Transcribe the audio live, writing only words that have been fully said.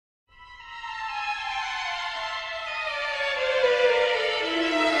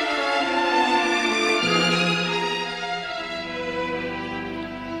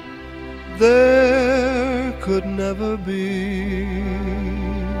There could never be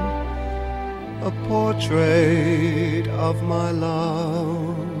a portrait of my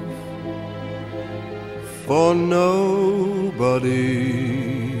love, for nobody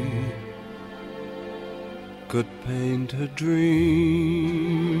could paint a dream.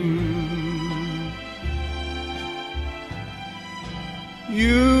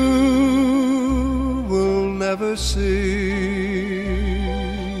 You will never see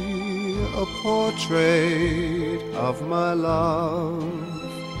a portrait of my love,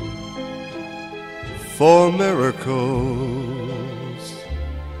 for miracles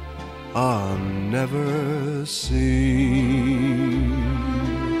are never seen.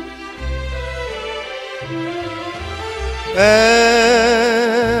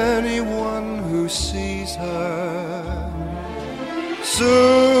 Anyone who sees her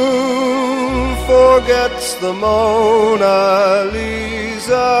soon forgets the Mona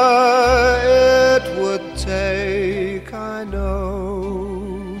Lisa. It would take, I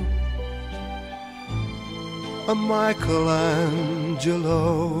know, a Michelangelo,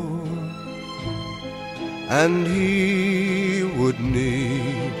 and he would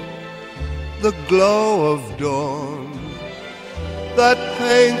need the glow of dawn that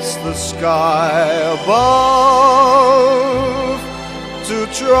paints the sky above, to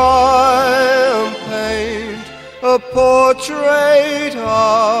try and paint a portrait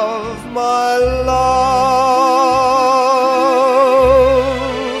of my love.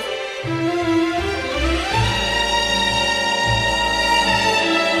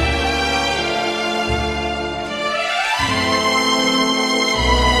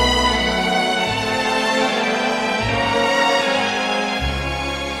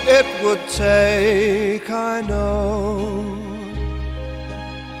 It would take, I know,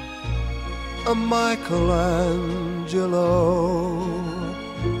 a Michelangelo,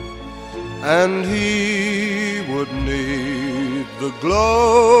 and he would need the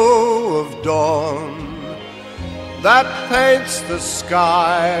glow of dawn that paints the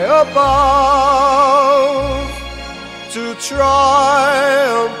sky above, to try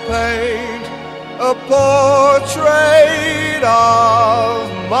and paint a portrait